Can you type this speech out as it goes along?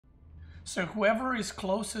So whoever is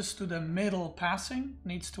closest to the middle passing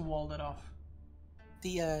needs to wall that off.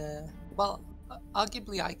 Well,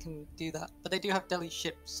 arguably I can do that, but they do have Delhi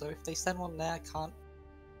ships, so if they send one there, I can't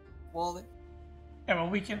wall it. Yeah, well,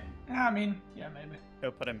 we can. I mean, yeah, maybe.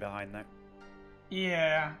 He'll put him behind there.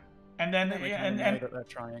 Yeah, and then We and know that they're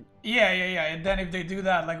trying. yeah, and then if they do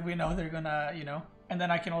that, like we know they're gonna, you know, and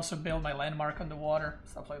then I can also build my landmark on the water,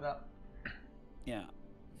 stuff like that. Yeah.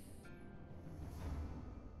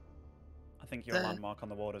 I think your landmark on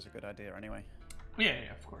the water is a good idea anyway.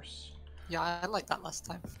 Yeah, of course. Yeah, I like that last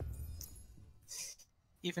time.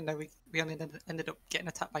 Even though we only ended up getting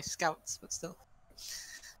attacked by scouts, but still.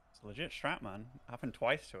 It's a legit strat, man. Happened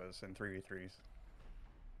twice to us in 3v3s.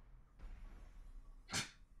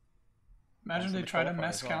 Imagine they try to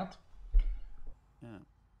mess scout.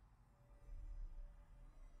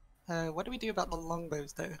 Yeah. What do we do about the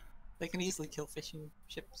longbows, though? They can easily kill fishing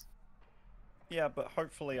ships. Yeah, but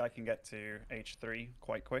hopefully I can get to H3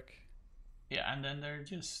 quite quick. Yeah, and then they're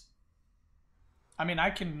just... I mean, I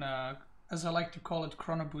can, as I like to call it,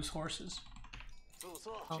 chronoboost horses.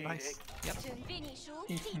 Oh, nice. Yep.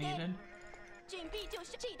 If needed.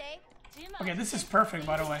 Okay, this is perfect,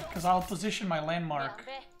 by the way, because I'll position my landmark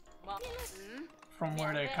from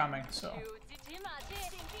where they're coming, so...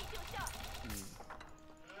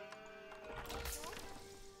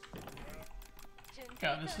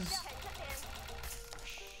 Yeah, this is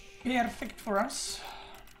perfect for us.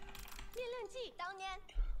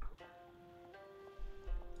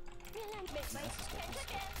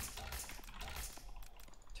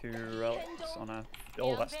 2 relics on a...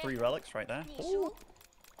 Oh, that's 3 relics right there. Ooh.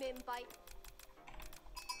 I'm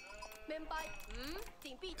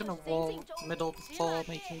gonna wall middle before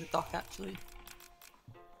making the dock, actually.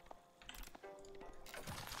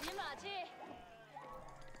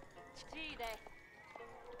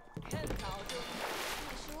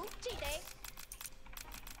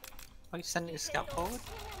 Are you sending a scout forward?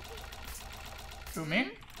 To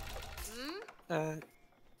me? Oh,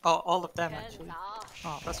 all of them actually.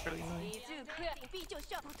 Oh, that's really annoying.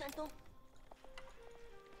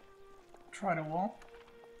 Try to wall.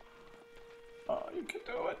 Oh, you can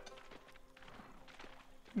do it.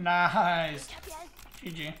 Nice.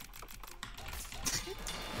 GG.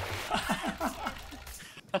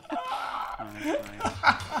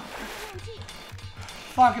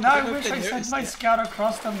 Fuck, now I wish I sent my scout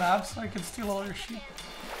across the map so I could steal all your sheep.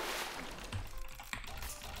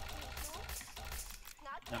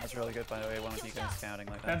 That was really good, by the way, one of you guys scouting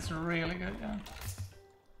like that. That's really good, yeah.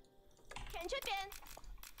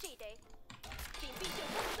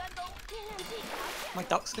 My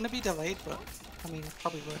dock's gonna be delayed, but I mean,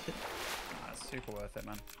 probably worth it. That's super worth it,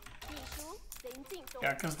 man.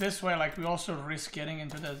 Yeah, because this way, like, we also risk getting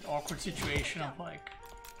into that awkward situation of like,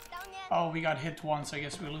 oh, we got hit once, I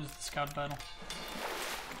guess we lose the scout battle.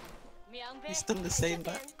 He's done the same,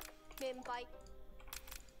 but...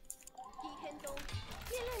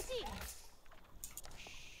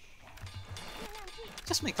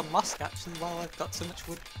 Just make a musk, actually, while I've got so much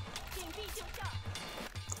wood.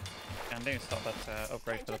 Can do, stop that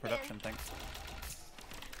upgrade for the production thing.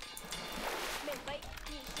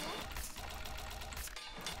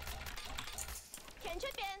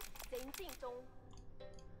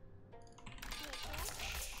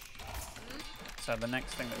 So the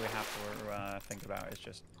next thing that we have to think about is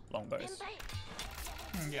just longbows.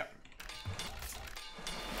 Yeah.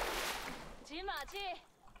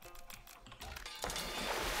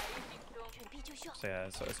 So yeah,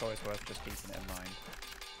 so it's always worth just keeping it in mind.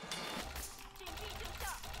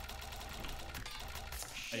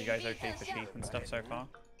 Are you guys okay for sheep and stuff so far?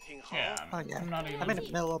 Yeah, oh, yeah. I'm in the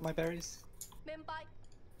middle of my berries.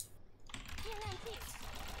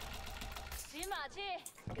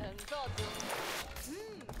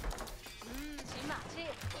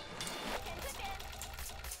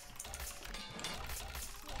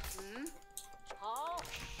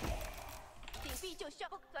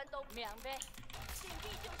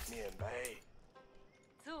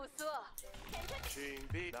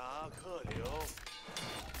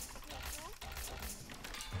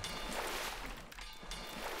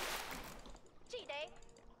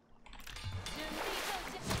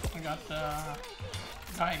 I got the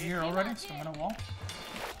guy here already, so I'm gonna wall.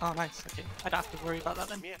 Oh, nice. Okay, I don't have to worry about that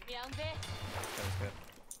then. Sounds good.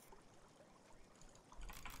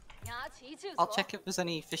 I'll check if there's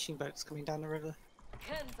any fishing boats coming down the river.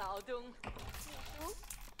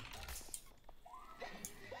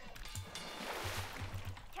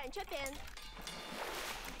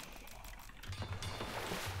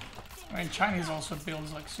 I mean, Chinese also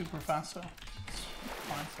builds like super fast, so it's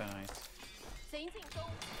fine. So nice.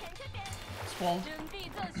 It's walled.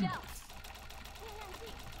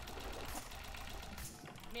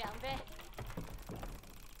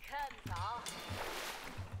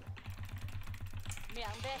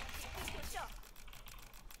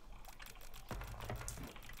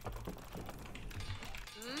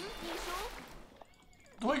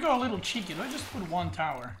 Do I go a little cheeky? Do I just put one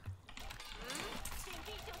tower?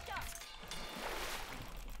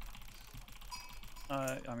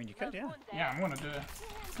 I mean, you could, yeah. Yeah, I'm gonna do it.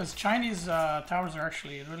 Because Chinese towers are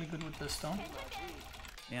actually really good with this stone.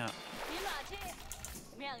 Yeah.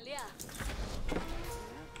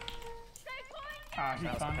 Ah, he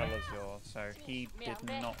That's found me. colours yours, so he did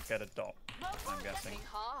not get a dot, I'm guessing.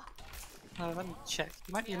 Let me check.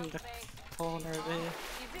 He might be in the corner over here.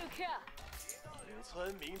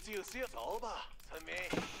 村民照燒走吧，村民。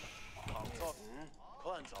行作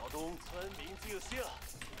看走動，村民照燒。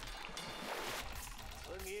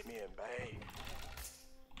村民免備。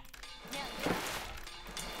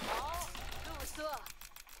好，入宿。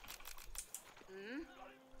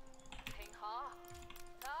挺好。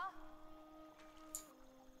走。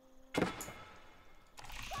停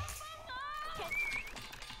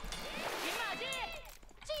馬機，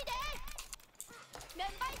注定。免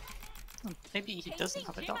備。 Maybe he doesn't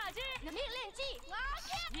have a dot.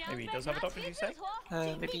 Maybe he does have a dot, did you say?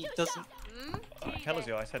 Maybe he doesn't.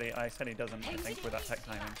 Kelazio, I said he doesn't, I think, with that tech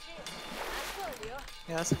timing.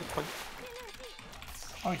 Yeah, that's a good point.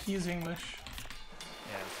 Oh, he's English.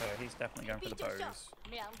 Yeah, so he's definitely going for the bows.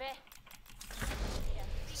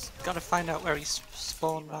 Just gotta find out where he's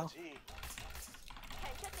spawned now.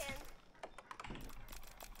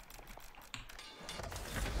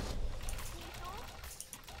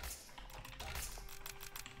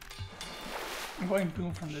 I'm going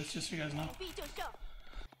boom from this, just so you guys know.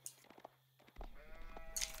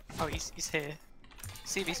 Oh, he's here.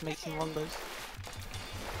 See if he's making longbows.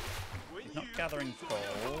 He's not gathering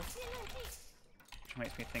coal, which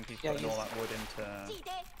makes me think he's Yeah, putting he all is. that wood into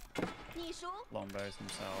longbows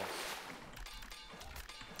themselves.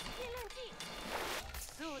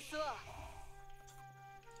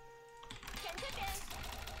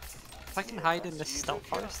 If I can hide in this stealth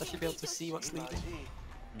forest, I should be able to see what's leading.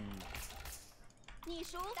 你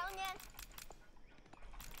熟当年，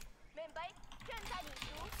明白正在你熟。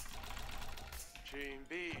准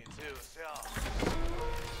备奏效。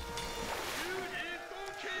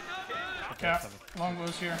 Yeah,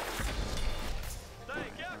 longbows here.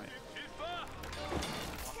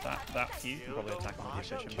 That few can probably attack him with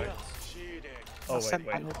the efficient boats. Oh I'll wait, send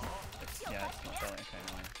wait. Banner. Yeah, it's not selling. Okay,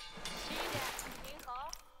 no. 您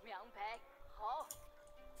好，明白好。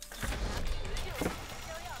拿辞就就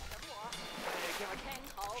要等我。听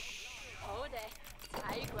好，好的，在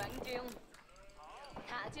軍中。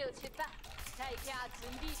那就出發，大家準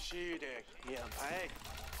備。是的，明白。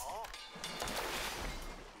好。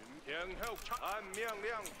聽候按命令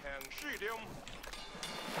行事中。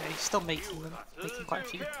 Yeah, he's still making them. Making quite a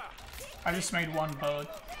few. I just made one boat.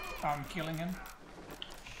 I'm killing him.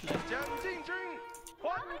 将进军，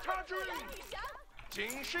观察军，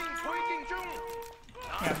谨慎推进中。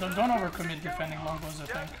 Yeah, don't overcommit defending longbows, I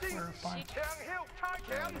think. We're fine.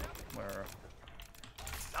 We're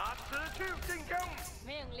拿辞去进攻。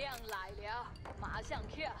命令来了，马上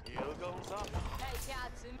去。有工作。大家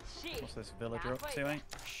准备。 what's this villager up to, eh?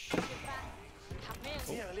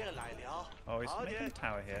 命令来了。 Oh, he's making a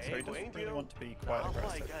tower here, so he doesn't really want to be quite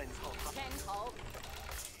aggressive. 听好，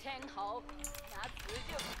听好，拿辞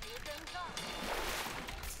就有工作。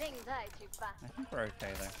现在出发。 I think we're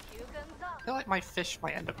okay though. 有工作。 I feel like my fish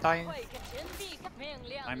might end up dying.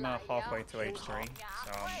 I'm halfway to H3,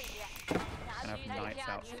 so I'm gonna have knights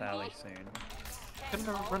out fairly soon. I'm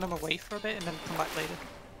gonna run him away for a bit and then come back later.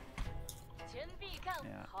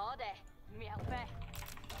 Yeah. 好的，明白。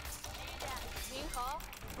是的，您好。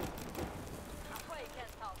会见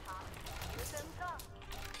到他，有工作。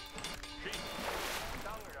是，当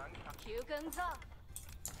然。有工作。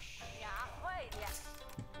也会的。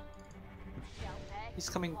明白。 He's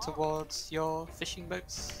coming towards your fishing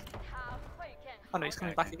boats. 他会见。 Oh no, he's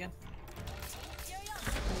coming back again.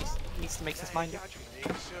 He needs to make his mind up.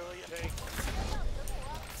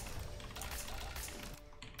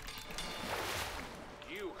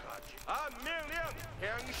 按命令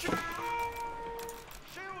行事。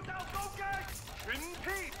收到高改，群批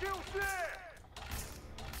就绪。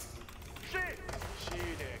是。是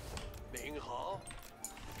的，您好。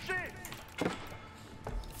是。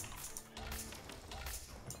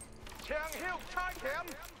枪后拆墙，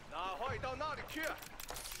那会到那里去？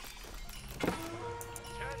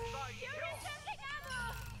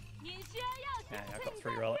 Yeah, I've got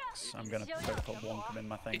 3 relics. I'm gonna put 1 of them in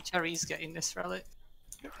my thing. Cherry's getting this relic.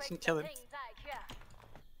 You can kill him.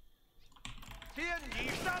 Is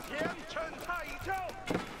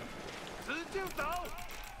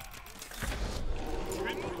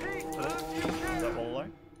that all low?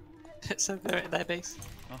 So they're at their base.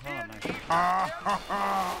 Aha, nice.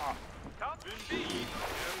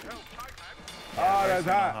 Oh, that's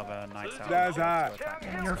hot. Have a night out. That's hot.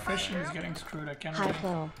 And your fishing is getting screwed. I can't High really.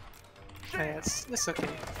 flow. Yeah, it's okay.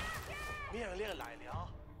 命令来了。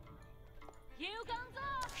有工作。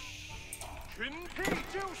群屁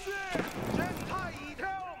就是人太一条。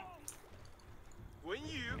文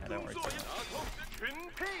宇工作也打通。群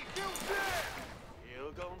屁就是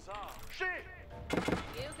有工作。是。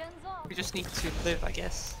有工作。 We just need to live, I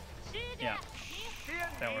guess. Yeah.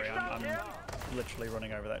 Don't worry, I'm literally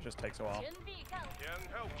running over that. It just takes a while. 全臂干。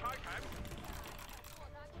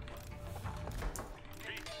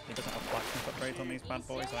 He doesn't have blacksmith upgrades on these bad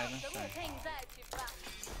boys either, so...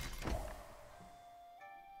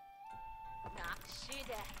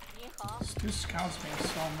 These two scouts being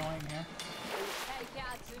so annoying here. 大家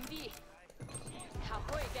准备，他会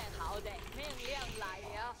干好的，命令来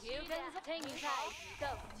了，有工作，停在移动，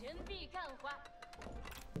全臂干活。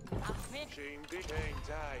准备停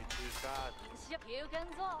在出发。有工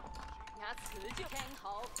作，那持续听好。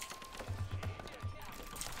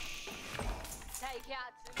大家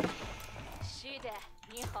准备，是的，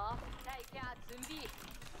你好，大家准备。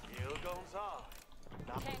有工作。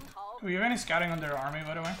 Do we have any scouting on their army,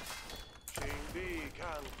 by the way?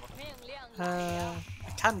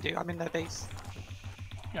 I can do. I'm in their base.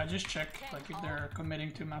 Yeah, just check, like if they're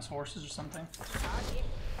committing to mass horses or something.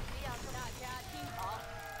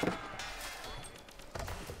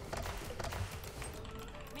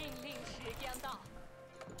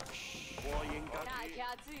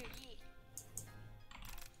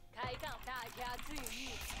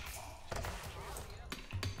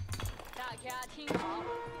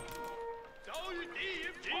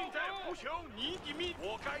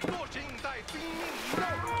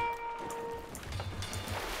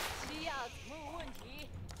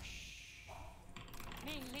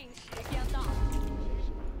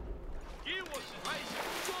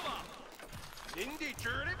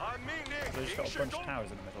 They just got a bunch of towers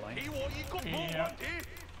in the middle lane. Yeah.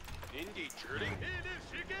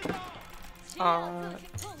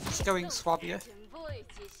 He's going Swabia.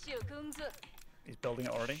 He's building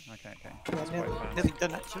it already? Okay, okay. Yeah, That's quite fast. nearly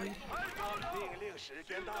done actually.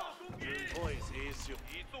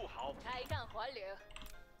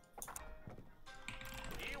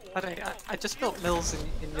 I just built mills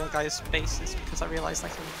in your guys' bases because I realised I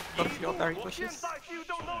can run through your berry bushes.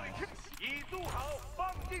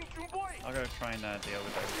 I'll go try and deal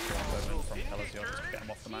with those women from Telazio just to get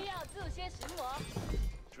them off the map.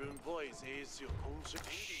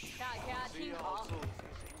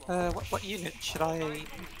 What unit should I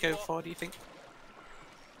go for, do you think?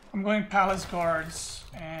 I'm going palace guards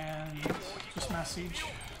and just mass siege.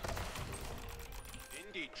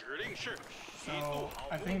 So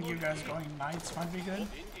I think you guys going knights might be good.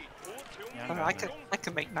 Yeah, I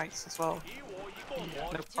can make knights as well.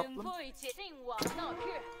 No problem.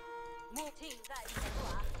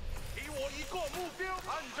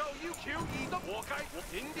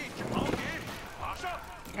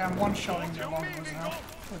 Okay, I'm one-shotting their longbows now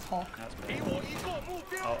with Hawk. that's good.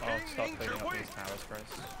 I'll start clearing up these towers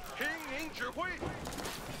first.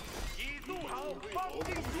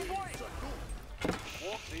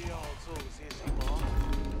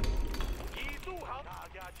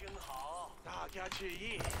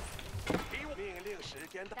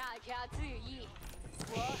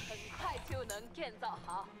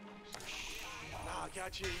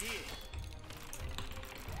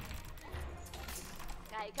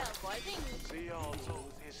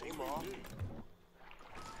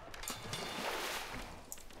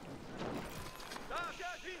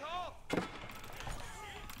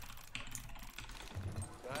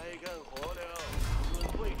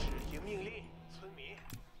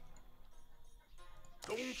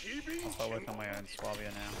 I'll start working on my own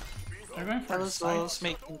Swabia now. They're going for the Telazor's sites.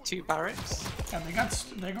 making 2 barracks. Yeah,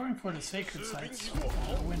 they're going for the sacred sites. To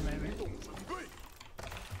win, maybe.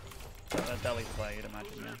 Delhi play, you'd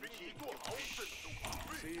imagine,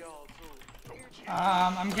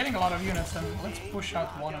 yeah. I'm getting a lot of units, and let's push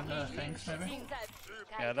out one of the things, maybe.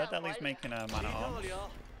 Yeah, that Delhi's making a man at arms.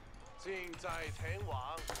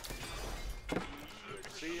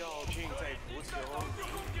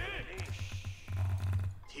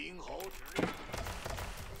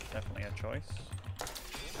 Definitely a choice.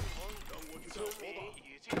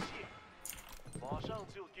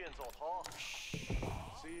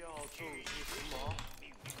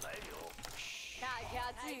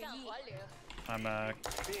 I'm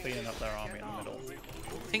cleaning up their army in the middle. I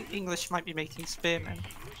think English might be making spearmen.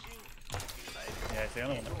 Yeah, it's the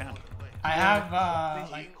only one that can. I have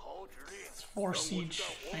like 4 siege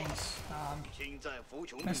things.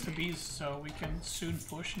 Mr. Beast, so we can soon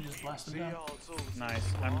push and just blast them down.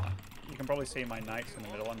 Nice. You can probably see my knights in the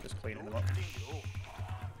middle. I'm just cleaning them up.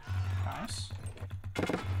 Nice.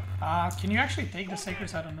 Can you actually take the sacred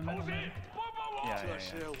side on the middle? Maybe? Yeah.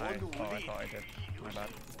 I thought I did. My bad.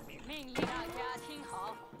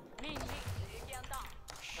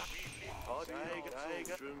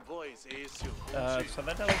 So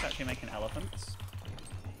their delis actually making elephants.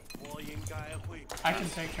 I can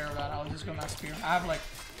take care of that. I'll just go my spear. I have like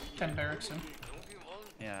 10 barracks in.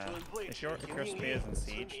 Yeah. If your spear's in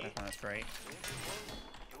siege, I think that's great.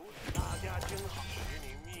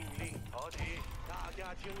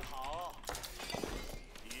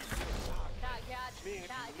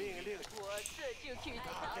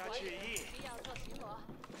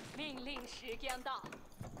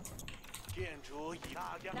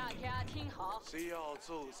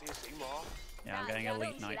 Yeah, I'm getting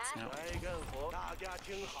elite knights now.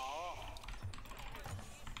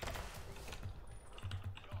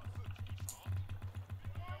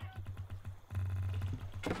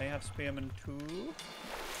 They have spearmen too.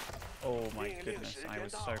 Oh my goodness, I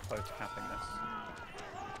was so close to capping this.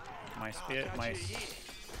 My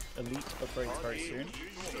elite upgrades very soon.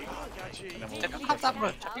 And then They don't have that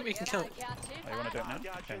much. I think we can kill it. Oh, you want to do it now?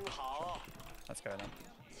 Okay. Let's go then.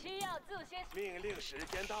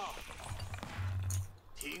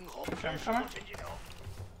 Okay, I'm coming.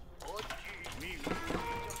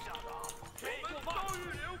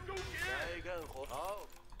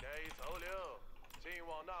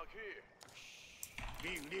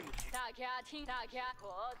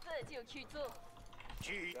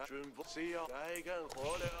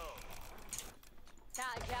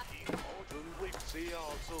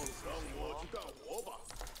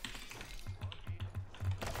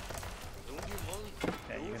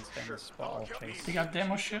 Okay, you can stand the spot, I'll chase. We got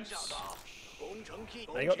demo ships.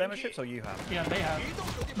 They got demo ships or you have? Yeah, they have.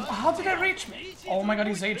 How did they reach me? Oh my god,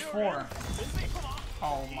 he's age 4.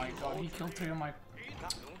 Oh my god, he killed 3 of my...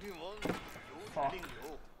 Fuck. Me.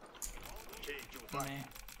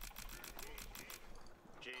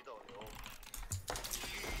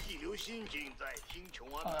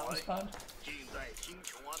 Oh, that was bad.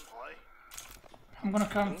 I'm gonna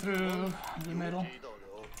come through the middle.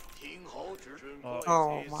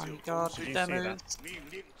 Oh my god, Did you see demos. that?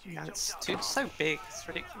 Yeah, it's so big, it's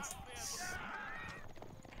ridiculous.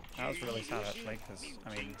 That was really sad actually, because, I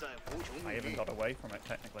mean, I even got away from it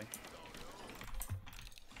technically.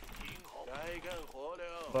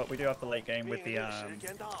 But we do have the late game with the siege,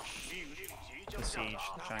 the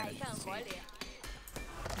China siege.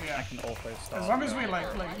 Yeah. I can also start. As long as we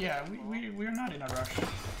yeah, we're not in a rush.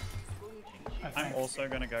 I'm also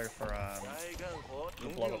gonna go for the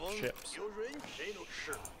blow up ships.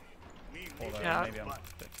 Although Yeah. maybe I'm a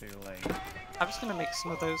bit too late. I'm just gonna make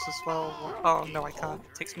some of those as well. Oh no, I can't.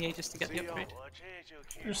 It takes me ages to get the upgrade.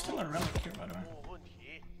 There's still a relic here, by the way.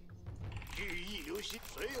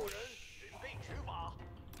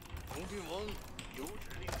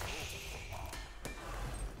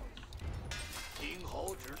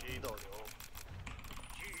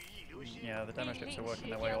 Yeah, the demo ships are working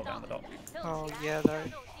their way all down the dock. Oh yeah, they're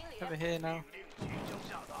over here now.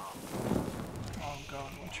 Oh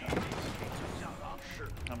god, watch out.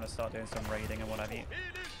 I'm gonna start doing some raiding and what have you.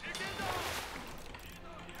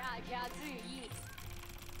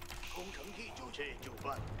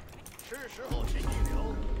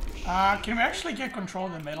 Can we actually get control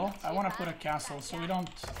of the middle? I want to put a castle so we don't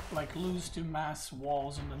like lose to mass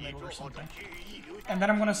walls in the middle or something. And then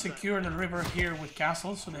I'm gonna secure the river here with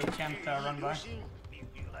castles so they can't run by.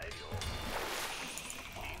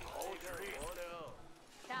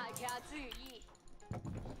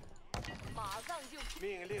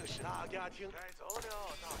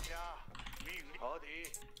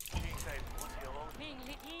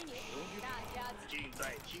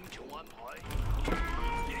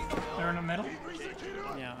 They're in the middle?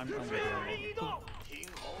 Yeah, I'm with you.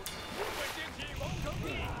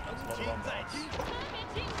 That's a lot of bombards.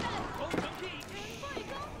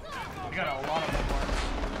 We got a lot of bombards.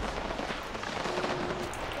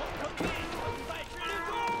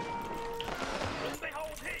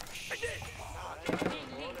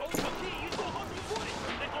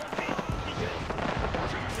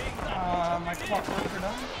 My clock worker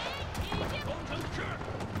done.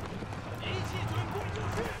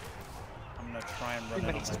 I'm gonna try and run in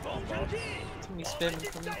on my bombards. Too many spearmen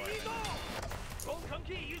for me.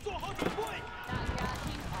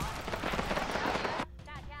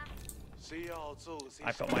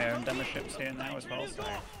 I've got my own demo ships here now as well, so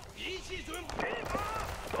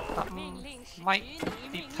That might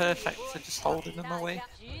be perfect for just holding them away.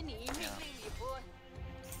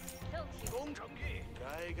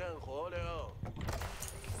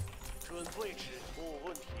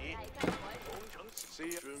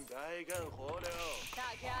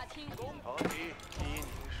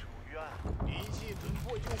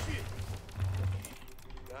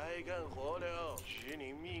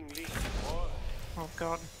 Oh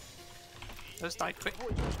god. Those died quick.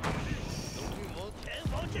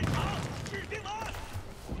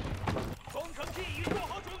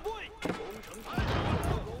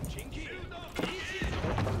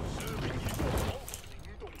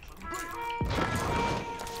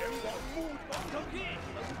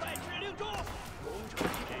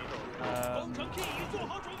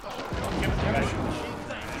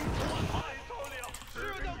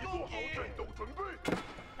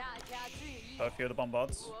 a few of the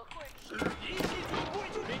bombards.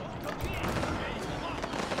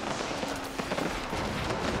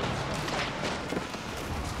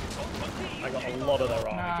 I got a lot of their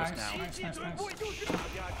army just now. Nice.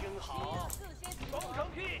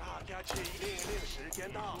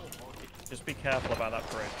 Just be careful about that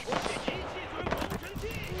bridge.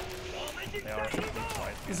 They are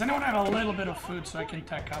quite. Does anyone have a little bit of food so I can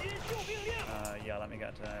tech up? Yeah, let me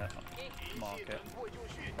get to market.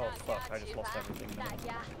 Oh fuck, I just lost everything.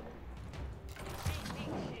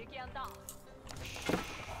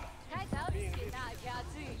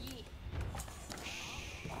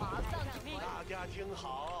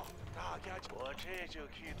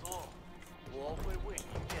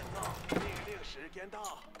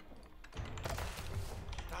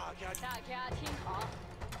 Okay,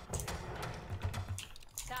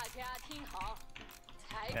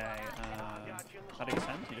 how do you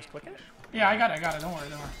send? You just click it? Yeah, I got it, don't worry.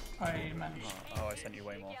 I managed. Oh, I sent you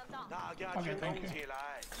way more. Okay, thank you.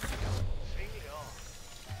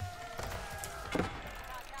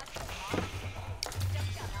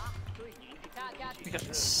 We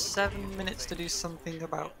got 7 minutes to do something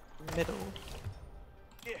about middle.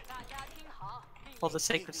 Or the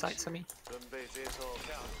sacred sites, I mean.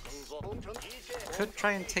 Could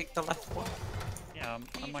try and take the left one. Yeah,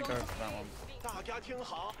 I might go for that one.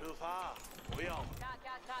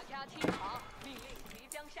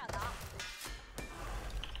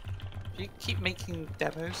 You keep making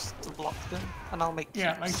demos to block them, and I'll make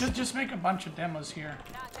Yeah, keeps. like just make a bunch of demos here.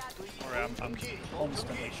 Or I'm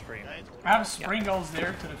constantly streaming. I have Springles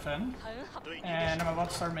there to defend, and I'm about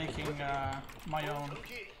to start making my own.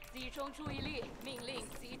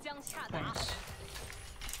 Thanks.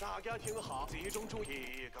 大家听好，集中注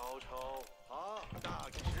意，高潮！好，大家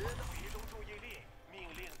集中注意力，命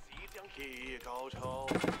令即将提高潮，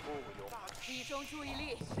不用。集中注意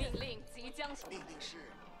力，命令即将。命令是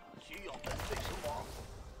需要粉碎神王。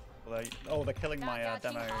Oh, they're killing my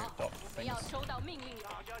demo doc 不要 things. 收到命令。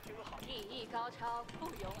大家听好，意义高潮，不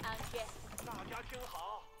容安全。大家听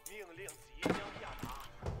好，命令即将下达。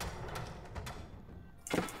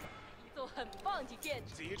 很棒的建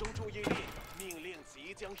筑。集中注意力，命令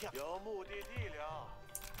即将下，有目的地了。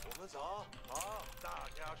我们走，好，大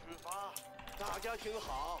家出发。大家听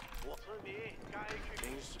好，我村民该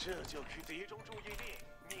去，这就去。集中注意力，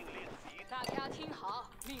命令即。大家听好，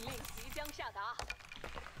命令即将下达。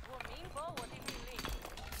我明白我的命令。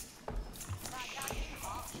大家听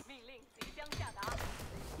好，命令即将下达。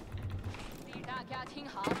大家听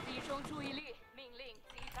好，集中注意力，命令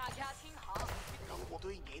即。大家听好。 我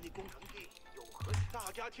对你的工程地有何？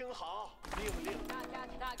大家听好，命令！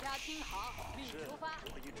大家听好，命令出发！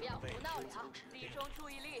不要胡闹了，集中注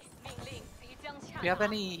意力，命令即将下达。Do you have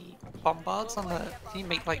any bombards on the? Can you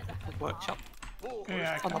make like a workshop?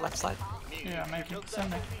 Yeah, on the left side. Yeah, make it.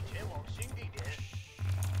 Send it.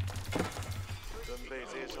 准备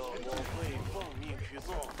接受，我会奉命去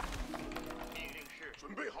做。命令是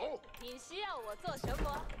准备好。你需要我做什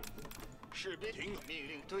么？ 士兵听命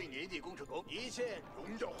令，对你的工程中一切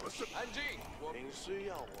荣耀和胜安静。您需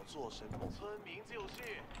要我做什么？村民就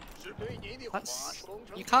绪。是对你的话。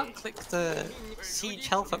 You can't click the siege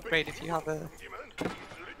health upgrade if you have a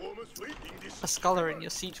scholar in your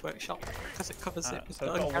siege workshop because it covers it with so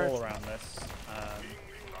the I've got a wall unguaranteed. around this.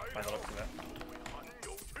 By the looks of it.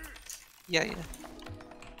 Yeah.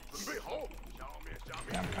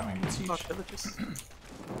 Yeah, I'm coming with siege. Large villages.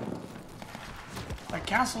 The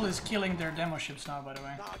castle is killing their demo ships now, by the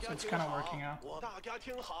way, so it's kind of working out.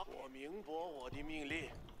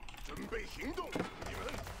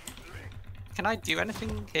 Can I do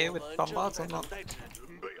anything here with bombards or not?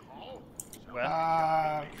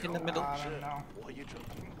 Where? In the middle. I don't know.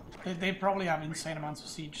 They probably have insane amounts of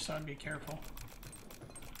siege, so I'd be careful.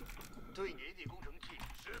 对你的工程器，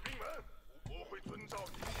士兵们，我会遵照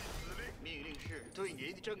你的指令。命令是对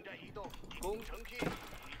你的正在移动，工程器，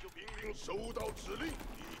你就命令收到指令，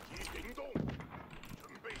立即行动，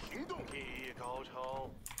准备行动。第一高潮，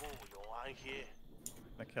不容安歇。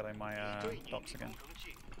 They're killing my docks again.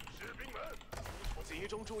 士兵们，集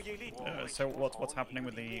中注意力。 So what's happening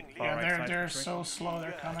with the far Yeah, right side? they're so slow.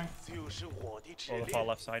 They're coming. 就是我的指 Or the 令。 far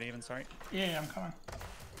left side even, sorry. Yeah, I'm coming.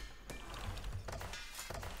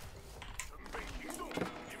 准备行动，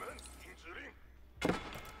你们听指令。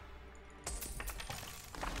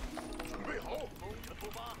准备好，工程出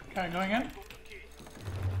发。 Okay, going in.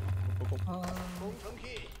 工程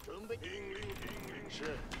器准备。命令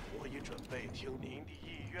是，我已准备听您的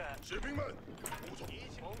意愿。士兵们，服从。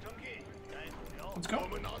工程器该走了。 Let's go. 我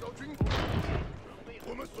们拿到军火，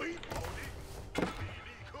我们随好的，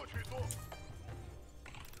立刻去做。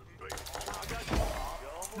准备好，大家听好。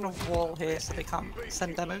 I'm gonna wall here so they can't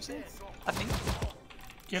send demos in, I think.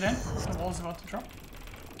 Get in. The wall's about to drop.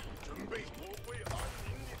 准备，我会按您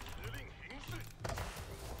的指令行事。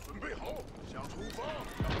准备好，想出发，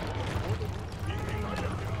让我们活动。命令来了，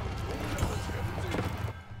同样的前进。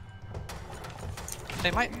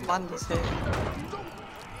 They might land us here.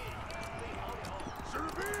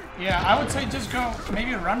 Yeah, I would say just go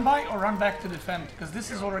maybe run by or run back to defend, because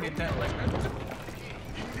this is already dead.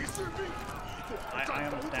 I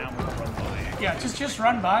am down with the run by. Yeah, just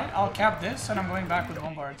run by. I'll cap this, and I'm going back with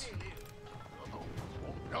bombards.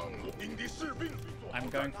 I'm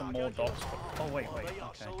going for more docks, but... Oh, wait. Okay.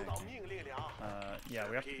 Yeah,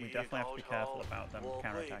 we definitely have to be careful about them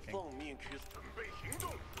counterattacking.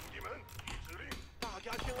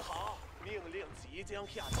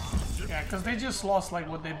 Yeah, because they just lost like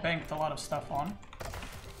what they banked a lot of stuff on.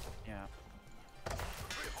 Yeah.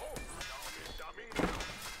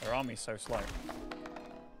 Their army's so slow.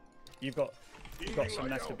 You've got some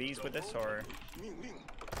nest of bees with this, or?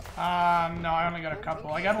 No, I only got a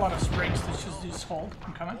couple. I got a lot of springs. Let's just hold.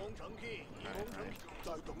 I'm coming.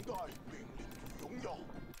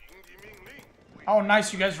 Oh,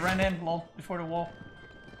 nice. You guys ran in, lol, before the wall.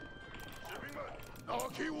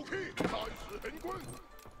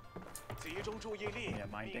 Yeah,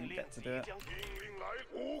 mine didn't get to do it.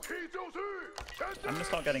 I'm gonna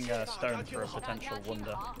start getting stone for a potential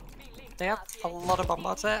wonder. They have a lot of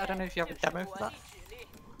bombards there. I don't know if you have a demo for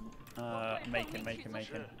that. Making.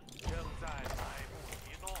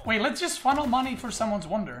 Wait, let's just funnel money for someone's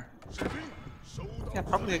wonder. Yeah,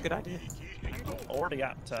 probably a good idea. Already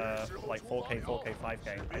at like 4k,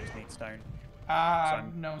 5k. I just need stone.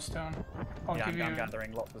 No stone. I'll Yeah, give you... I'm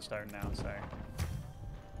gathering lots of stone now, so...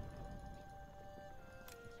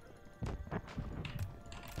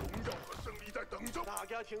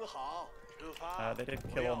 They did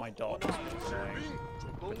kill all my dots, so,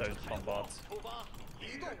 with those bombards.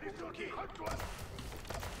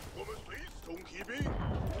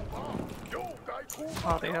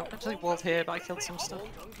 Oh, they have actually walled here, but I killed some stuff.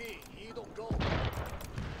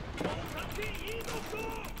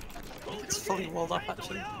 It's fully walled up,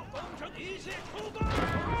 actually.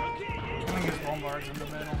 Killing his bombards in the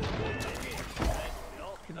middle.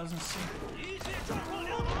 He doesn't see.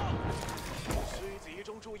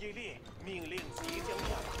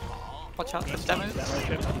 Watch out for demos.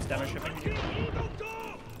 Demo shipping.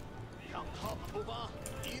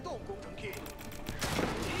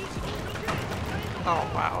 Oh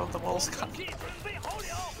wow, the wall's cut.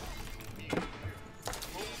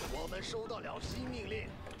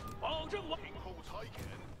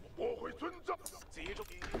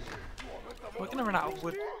 We're gonna run out of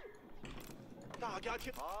wood.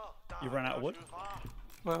 You run out of wood?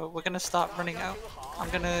 Well, we're gonna start running out. I'm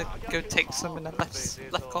gonna go take some in the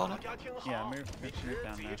left corner. Yeah, move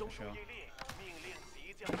down there for sure.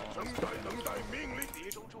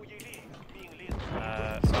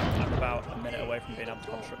 So I'm about a minute away from being able to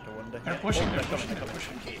construct a wonder. They're pushing, they're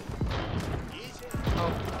pushing.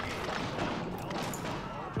 Oh,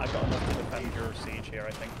 I've got enough to defend your siege here,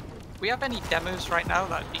 I think. we have any demos right now?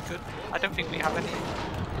 That'd be good. I don't think we have any.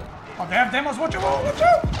 Oh, they have demos. Watch out! Watch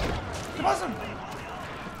out! Demuslim!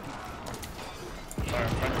 Sorry,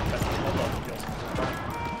 I'm trying to defend the whole lot of deals.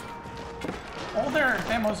 All their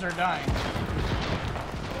demos are dying.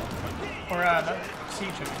 Or, the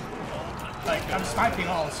siege. Like, I'm sniping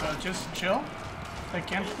all, so just chill. They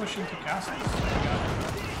can't push into castles.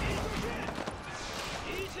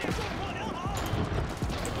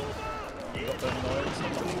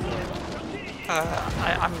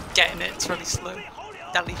 I'm getting it. It's really slow.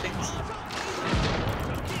 Deli things.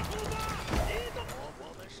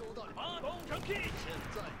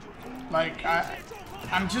 Like,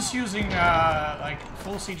 I'm just using like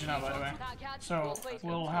full siege now, by the way, so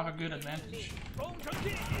we'll have a good advantage.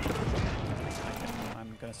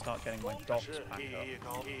 I'm gonna start getting my docks back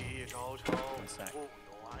up. In a sec.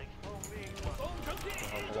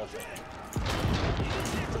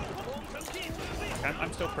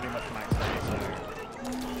 I'm still pretty much maxed out, so...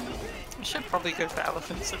 We should probably go for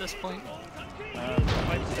elephants at this point. If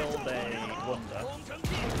I build a wonder,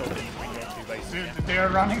 build it between your two bases. Dude, they're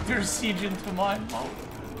running their siege into mine. Oh.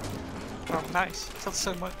 Oh, nice. Killed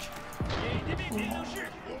so much.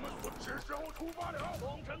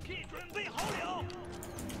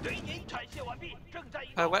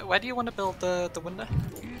 Where do you want to build the window?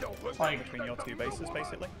 Like between your two bases,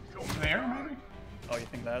 basically. there, maybe? Oh, you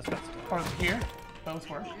think there's best? Or here? Both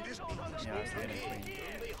work. Yeah, I was thinking in between.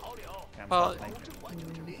 Okay, Well,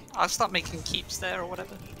 I'll start making keeps there or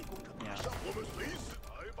whatever. yeah.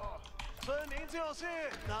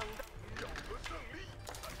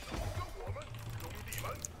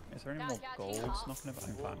 Is there any more golds knocking about?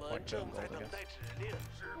 In fact, I'm quite good on gold, I guess.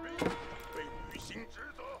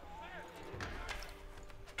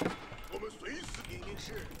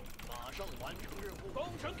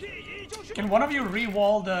 Can one of you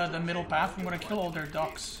re-wall the middle path? I'm gonna kill all their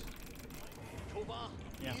docks.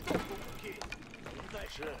 Yeah.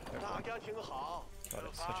 God,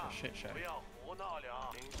 it's such a shit show.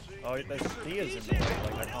 Oh, there's deers in the way,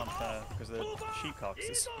 like I can't, because the sheep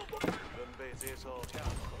carcasses.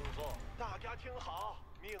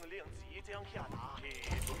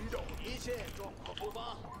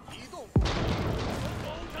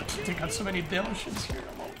 They got so many Demuslims here.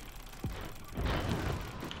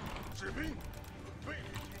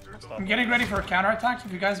 I'm getting ready for a counterattack.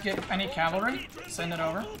 If you guys get any cavalry, send it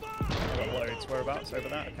over. Got loads. Whereabouts? Over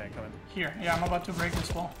that? Okay, come in. Here, yeah, I'm about to break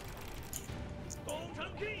this wall.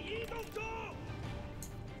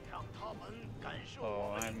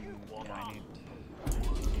 Oh, I need...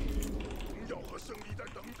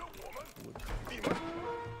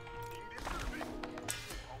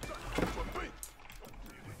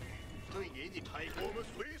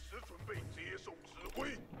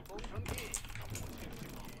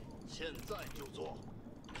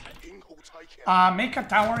 Make a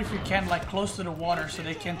tower if you can, like close to the water, so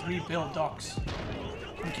they can't rebuild docks.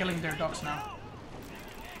 I'm killing their docks now.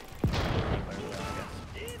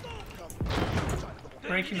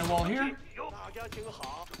 Breaking the wall here.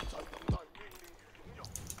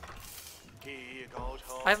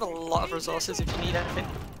 I have a lot of resources if you need anything.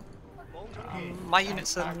 My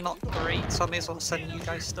units are not great, so I may as well send you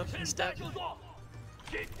guys stuff instead.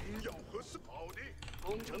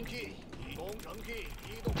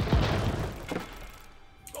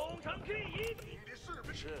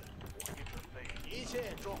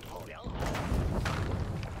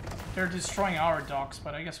 They're destroying our docks,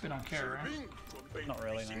 but I guess we don't care, right? Not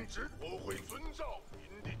really, no.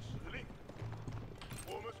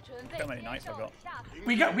 Look how many knights I've got.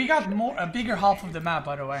 We got a bigger half of the map,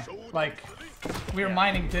 by the way. Like, we're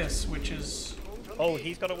mining this, which is... Oh,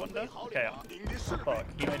 he's got a wonder? Okay, fuck.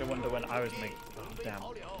 He made a wonder when I was making... Oh, damn.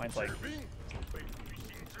 Mine's like...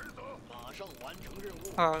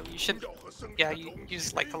 Oh, you should... Yeah, you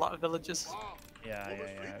use like a lot of villages. Yeah.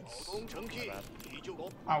 It's not bad.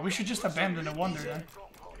 Oh, we should just abandon the wonder then.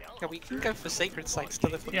 Yeah, we can go for sacred sites to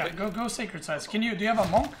live with. Yeah, go sacred sites. Do you have a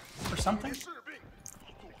monk or something?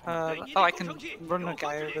 Oh, I can run a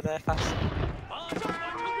guy over there fast.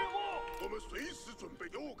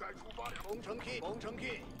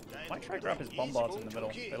 Might try to grab his bombards in the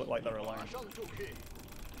middle. They look like they're alone.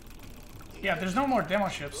 Yeah, there's no more demo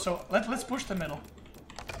ships, so let's push the middle.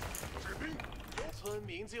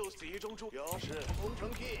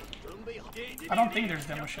 I don't think there's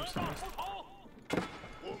demo ships in this.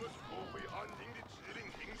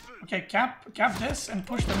 Okay, cap this and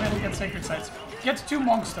push the middle, get sacred sites. Get 2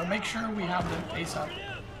 monks though, make sure we have them ASAP.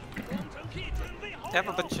 They have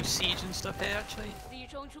a bunch of siege and stuff here actually.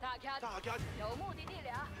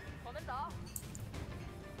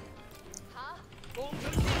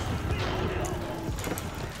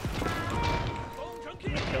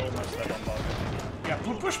 Kill most of their bombarders. Yeah,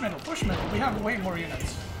 push middle. We have way more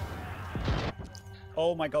units.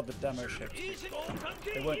 Oh my god, the demo ships.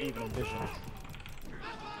 They weren't even envisioned.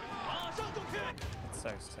 It's so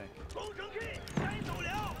sick.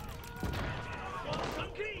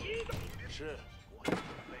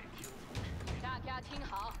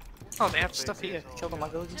 Oh, they have stuff here. Kill them my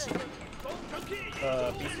villages.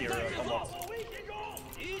 Beastyqt bombards.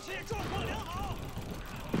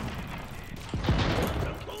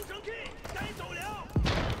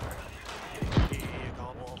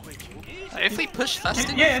 If we push fast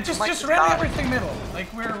enough, Yeah, just ram everything middle.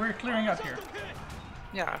 Like we're clearing up here.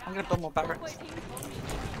 Yeah, I'm gonna build more barracks.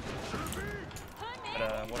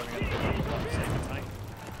 But what are we gonna do about the sacred site?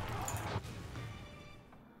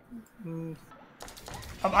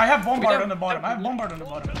 I have bombard on the bottom. I have bombard on the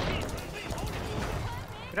bottom.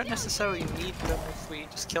 We don't necessarily need them if we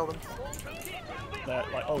just kill them. They're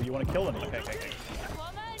like, oh, you want to kill them? Okay.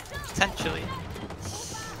 Potentially.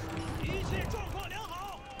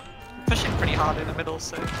 I'm pushing pretty hard in the middle,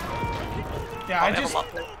 so... Yeah, I just...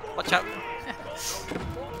 Watch out.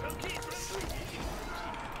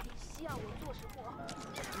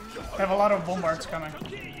 I have a lot of bombards coming.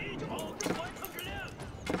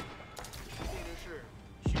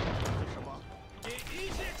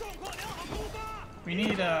 We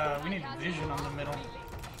need vision on the middle.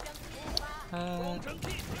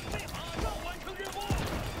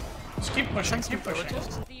 Just keep pushing, keep pushing.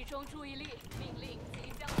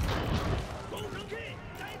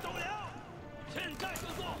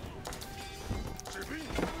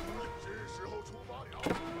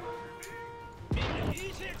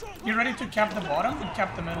 You ready to cap the bottom and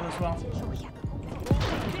cap the middle as well?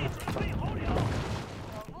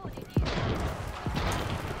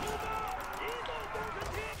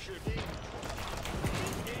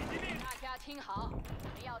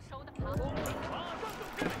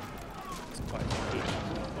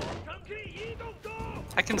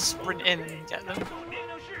 I can sprint in and get them.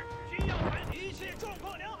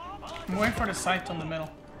 I'm waiting for the sight on the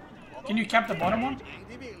middle. Can you cap the bottom one?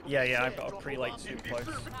 Yeah, I've got a pre-late super close.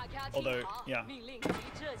 Although, yeah.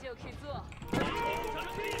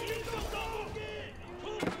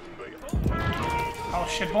 Oh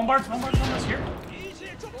shit, bombards on us here.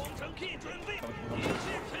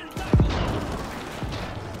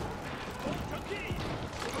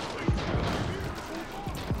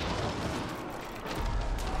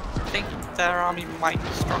 I think their army might be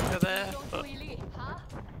stronger there, but...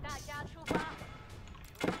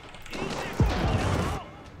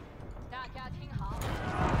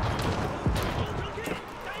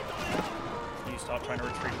 You start trying to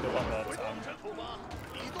retreat the longboards.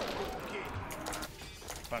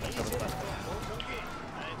 Trying to cover the best.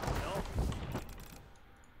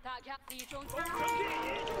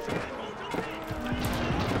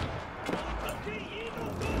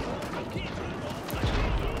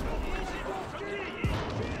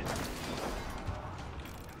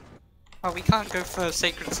 Oh, we can't go for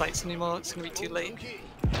sacred sites anymore, it's gonna be too late.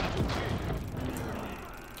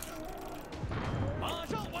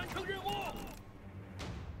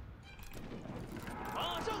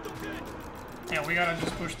 Yeah, we gotta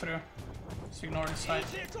just push through. Just ignore the site.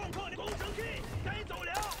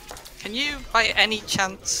 Can you, by any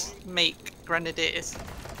chance, make grenadiers?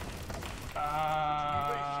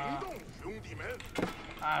 I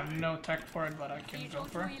have no tech for it, but I can go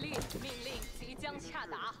for it.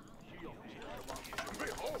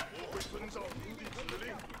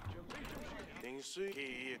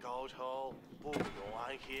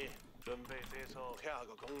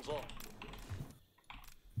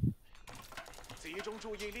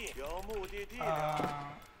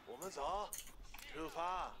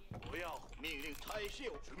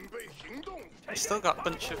 I still got a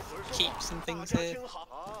bunch of keeps and things here.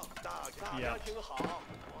 Yeah.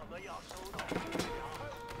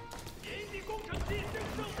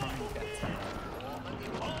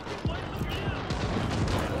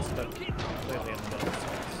 Clearly in the middle, so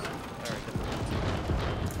it's very difficult.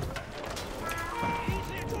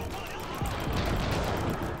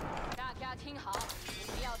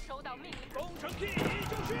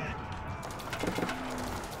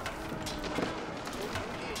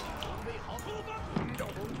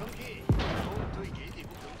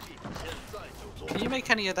 Can you make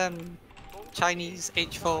any of them Chinese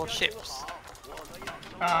H4 ships?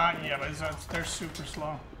 Yeah, but they're super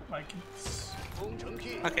slow. Like, it's...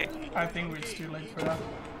 Okay. I think it's too late for that.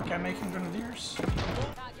 Okay, I'm making grenadiers.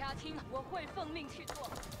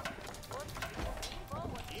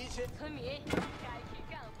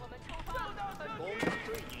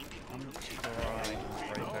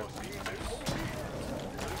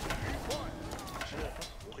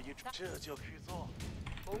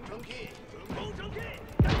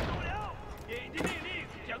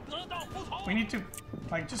 We need to,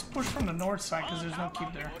 like, just push from the north side because there's no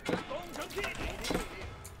keep there.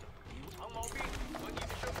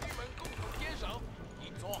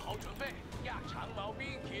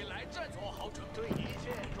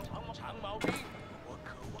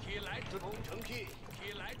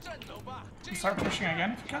 You start pushing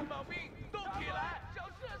again if you can.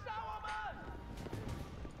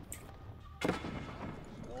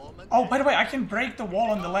 Oh, by the way, I can break the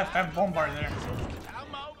wall on the left. I have bombard there.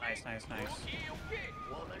 Nice.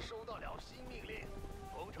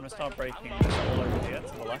 gonna start breaking this all over here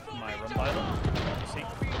to the left of my run by them. See?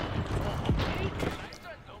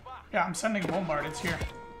 Yeah, I'm sending bombard. It's here.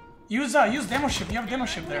 Use demo ship. You have demo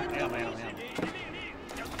ship there. Yeah, man.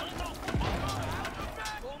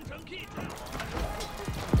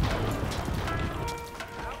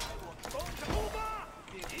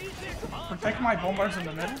 Protect my bombards in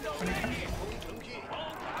the middle when you can.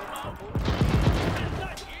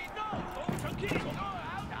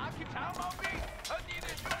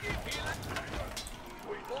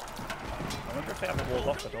 I wonder if they have a walled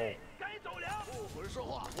off at all.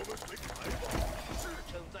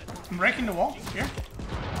 I'm breaking the wall. Here.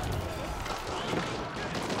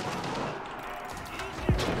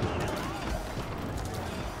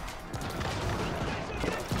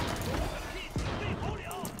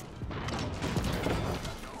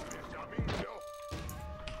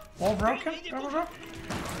 Wall broken?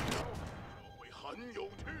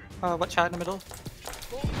 Go. Watch out in the middle.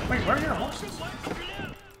 Wait, where are your horses?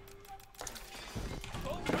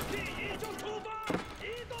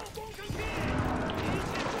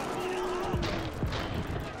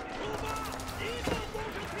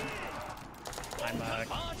 I'm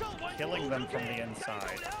killing them from the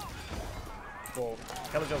inside. Well,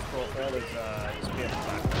 Kelajo's brought all his spears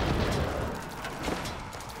back.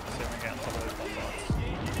 Let's see if we can get on top of those bombards.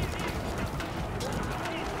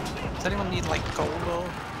 Does anyone need like gold or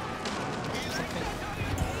something?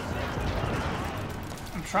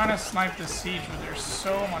 I'm trying to snipe the siege, but there's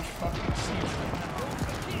so much fucking siege.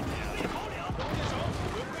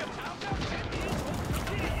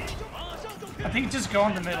 I think just go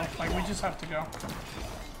in the middle. Like, we just have to go.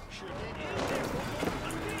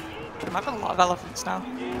 I have a lot of elephants now.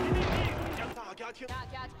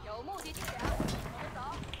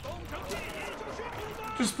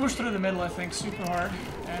 Just push through the middle, I think, super hard,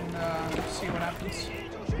 and see what happens.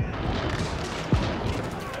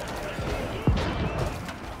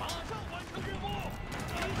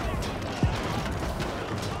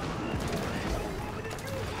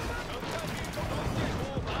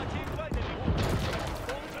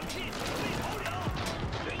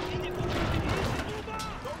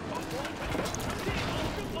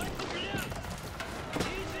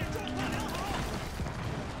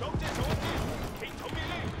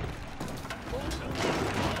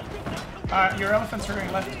 Your elephants are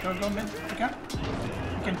going left. Go mid.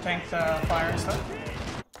 You can tank the fire and stuff.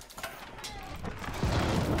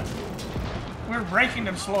 We're breaking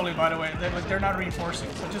them slowly, by the way. They're not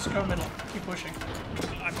reinforcing, so just go middle. Keep pushing.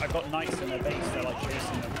 I've got knights in their base. They're like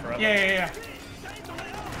chasing them forever. Yeah.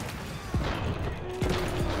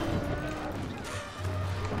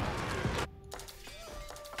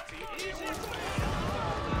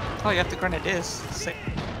 Oh, you have the grenadiers. Sick.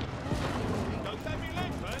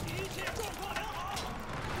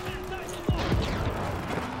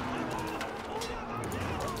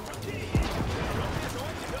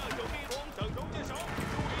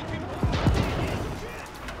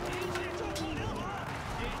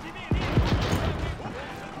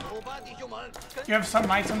 You have some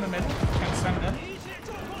knights in the middle. You can send in.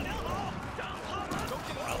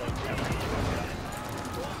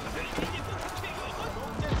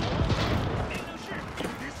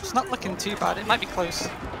 It's not looking too bad. It might be close.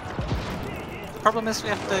 The problem is we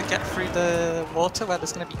have to get through the water where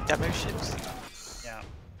there's going to be demo ships. Yeah.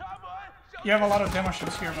 You have a lot of demo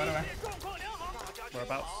ships here, by the way.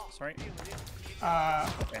 Whereabouts? Sorry.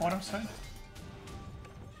 Autumn side.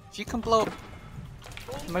 If you can blow up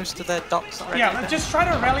most of their docks already. Yeah, let's just try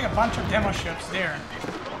to rally a bunch of demo ships there.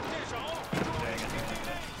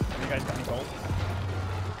 Have you guys got any gold?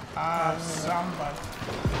 Some, but...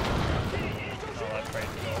 Oh, that's great.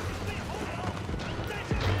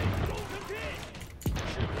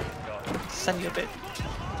 Send you a bit.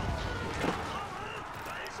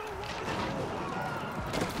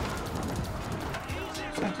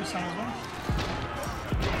 Send you some as well.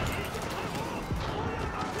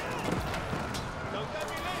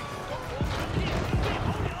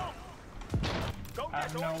 I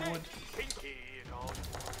have no wood.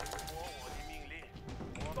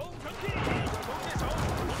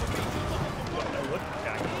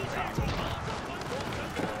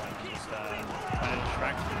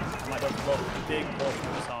 Big portion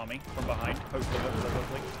of this army from behind.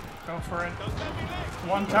 Hopefully. Go for it.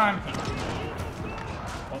 One time.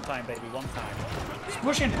 One time, baby, one time. Just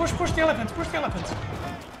push in, push the elephants, push the elephants.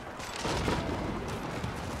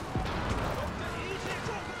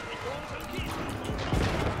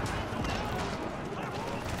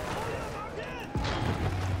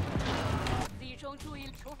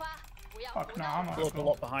 Fuck no, I'm Still a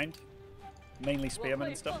lot behind. Mainly spearmen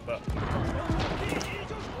and stuff, but...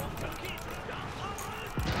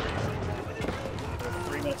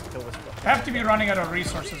 3 minutes to kill this stuff. I have to be running out of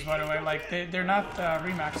resources, by the way. Like, they're not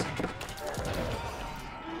remaxing.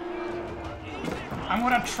 I'm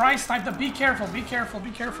gonna try snipe the. Be careful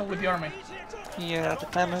with the army. Yeah, the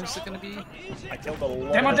demos are gonna be. I killed a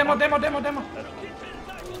lot. Demo.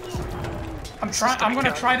 I'm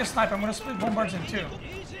gonna try to snipe. I'm gonna split bombards in two.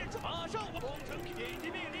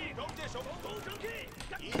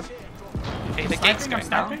 Okay, the gate's going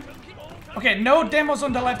down. Okay, no demos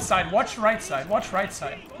on the left side. Watch right side.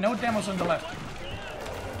 No demos on the left.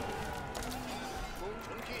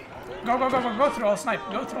 Go through. I'll snipe.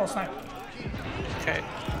 Okay.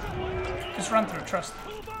 Just run through. Trust.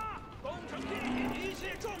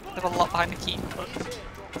 There's a lot behind the keep, but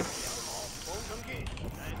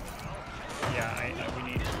Yeah, we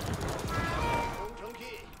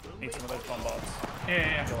need some of those bombards.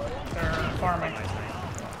 Yeah. They're farming.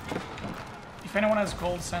 If anyone has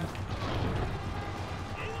gold, send.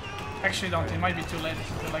 Actually, don't. It might be too late.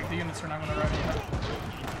 Like, the units are not gonna run yet.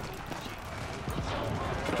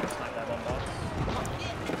 Snipe their bombards.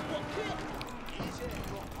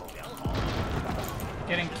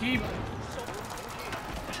 Getting keep.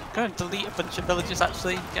 I'm going to delete a bunch of villages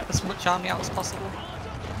actually, get as much army out as possible.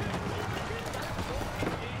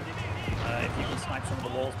 If you can snipe some of the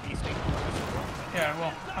walls, Beastyqt. Yeah,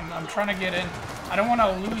 well, I'm trying to get in. I don't want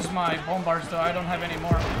to lose my bombards though. I don't have any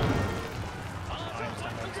more.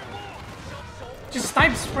 Just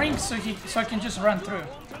snipe Spring so I can just run through.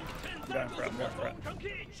 I'm going for it.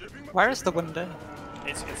 Where is the window?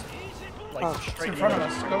 It's like It's straight in front of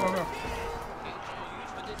us. Go.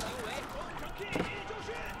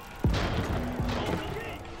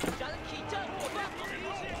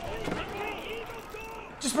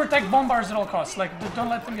 Just protect bombards at all costs. Like, don't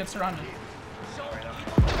let them get surrounded.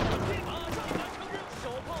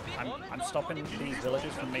 I'm stopping these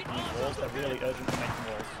villagers from making these walls. They're really urgent to making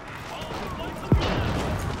walls.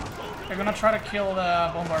 They're gonna try to kill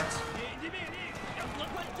the bombards.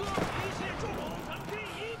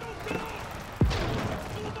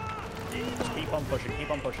 Just keep on pushing.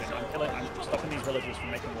 I'm stopping these villagers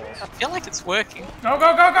from making walls. I feel like it's working. Go!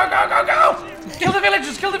 Kill the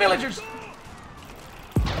villagers!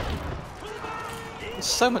 There's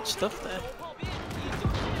so much stuff there.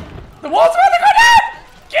 The wall's about to go down!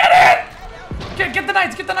 Get in! Get the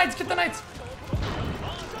knights! Get the knights,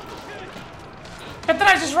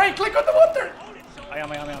 just right click on the water! I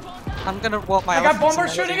am. I'm gonna walk my I got elephants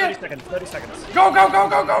bombers in shooting there. it! 30 seconds. Go!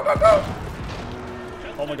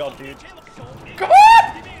 Oh my god, dude. Come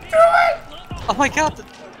on! Do it! Oh my god! Do it!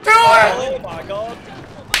 Oh my god.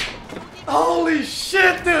 Holy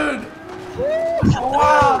shit, dude!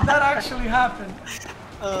 Wow, that actually happened.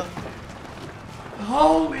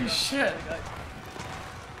 Holy shit.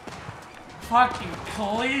 Fucking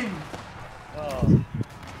clean. Oh.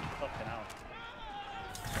 Fucking hell.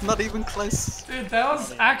 Not even close. Dude, that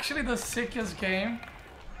was actually the sickest game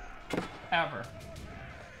ever.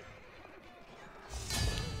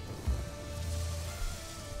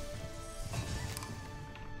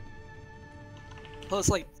 Well, it's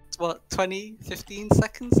like, what, 20, 15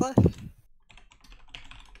 seconds left?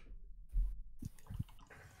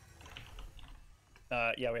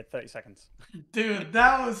 Yeah, we had 30 seconds. Dude,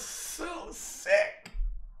 that was so sick.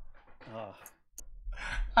 Oh.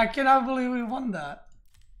 I cannot believe we won that.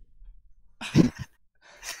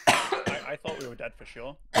 I thought we were dead for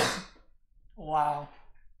sure. Wow.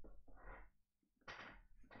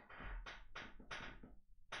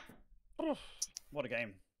 What a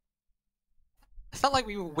game. I felt like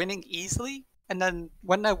we were winning easily, and then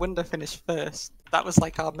when their window finished first, that was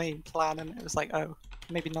like our main plan, and it was like, oh,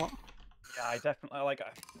 maybe not. Yeah, I definitely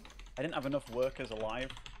I didn't have enough workers alive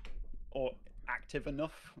or active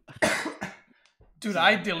enough. Dude,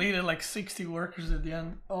 I deleted like 60 workers at the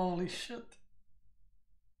end. Holy shit.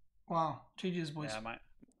 Wow. GG's, boys. Yeah,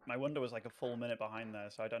 my window was like a full minute behind there,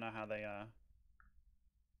 so I don't know how they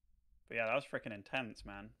But yeah, that was freaking intense,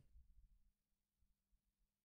 man.